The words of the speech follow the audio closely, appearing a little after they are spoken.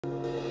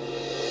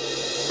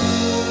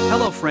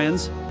Hello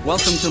friends,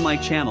 welcome to my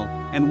channel,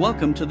 and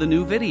welcome to the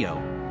new video.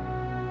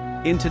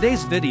 In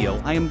today's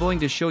video I am going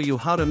to show you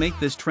how to make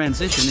this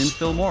transition in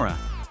Filmora.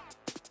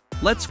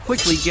 Let's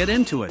quickly get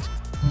into it.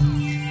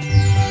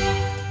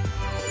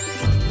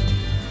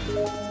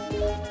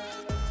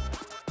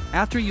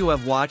 After you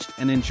have watched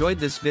and enjoyed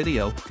this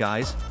video,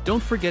 guys,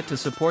 don't forget to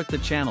support the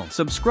channel.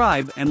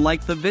 Subscribe and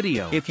like the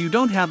video. If you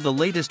don't have the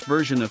latest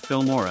version of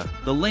Filmora,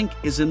 the link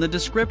is in the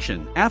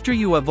description. After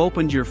you have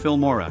opened your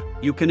Filmora,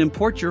 you can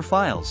import your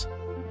files.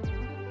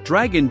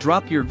 Drag and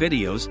drop your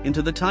videos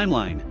into the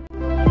timeline.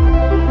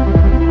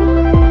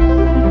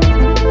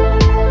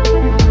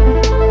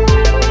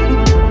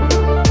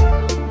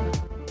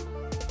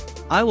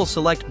 I will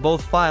select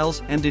both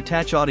files and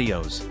detach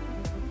audios.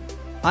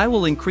 I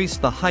will increase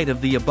the height of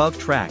the above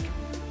track.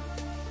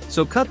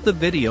 So cut the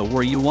video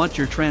where you want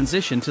your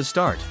transition to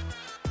start.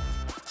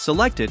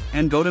 Select it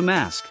and go to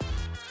mask.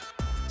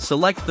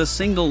 Select the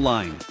single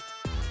line.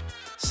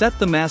 Set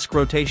the mask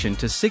rotation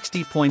to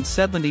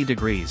 60.70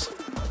 degrees.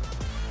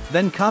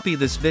 Then copy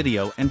this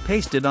video and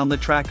paste it on the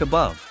track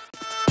above.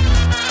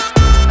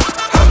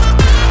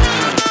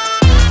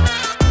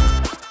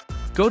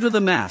 Go to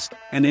the mask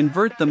and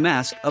invert the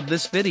mask of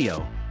this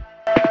video.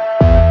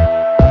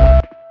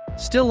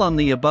 Still on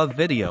the above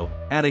video,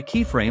 add a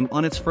keyframe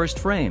on its first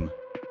frame.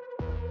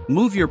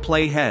 Move your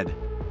play head.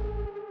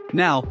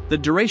 Now, the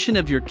duration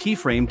of your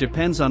keyframe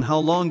depends on how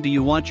long do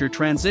you want your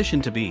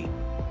transition to be.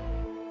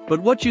 But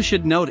what you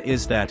should note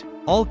is that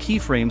all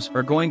keyframes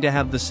are going to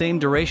have the same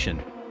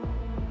duration.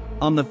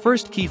 On the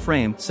first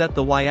keyframe, set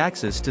the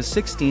y-axis to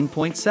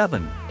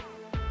 16.7.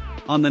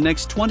 On the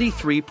next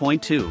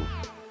 23.2.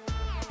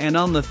 And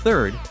on the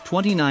third,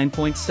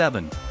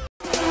 29.7.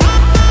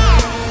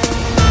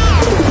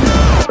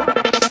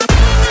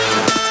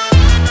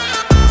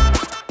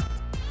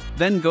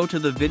 Then go to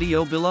the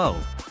video below.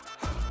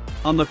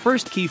 On the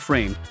first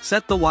keyframe,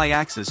 set the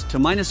y-axis to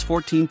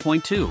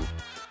 -14.2.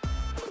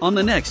 On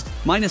the next,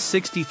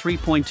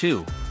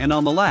 -63.2, and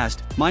on the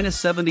last,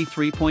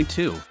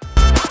 -73.2.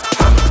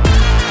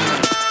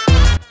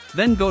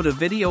 Then go to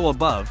video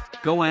above,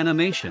 go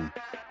animation.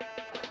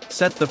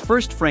 Set the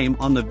first frame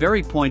on the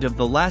very point of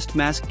the last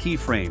mask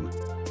keyframe.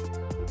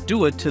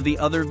 Do it to the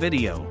other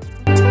video.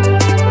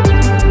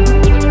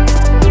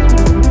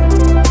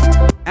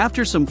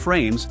 After some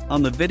frames,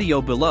 on the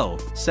video below,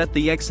 set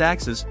the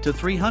x-axis to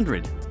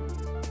 300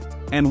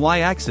 and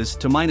y-axis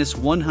to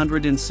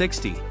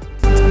 -160.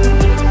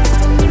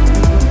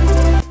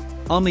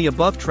 On the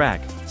above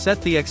track, set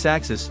the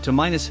x-axis to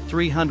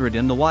 -300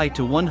 and the y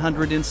to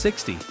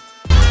 160.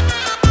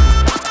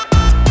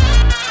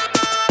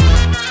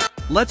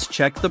 Let's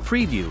check the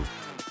preview.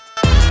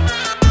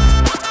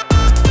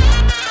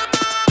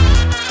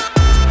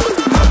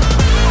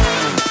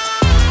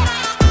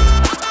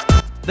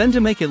 Then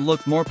to make it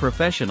look more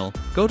professional,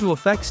 go to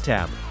Effects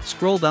tab,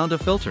 scroll down to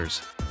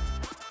Filters.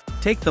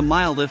 Take the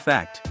mild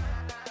effect.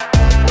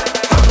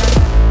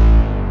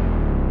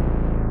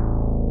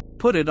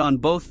 Put it on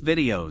both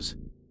videos.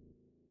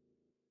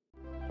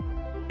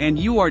 And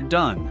you are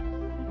done.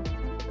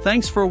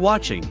 Thanks for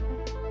watching.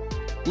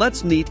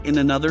 Let's meet in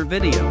another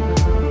video.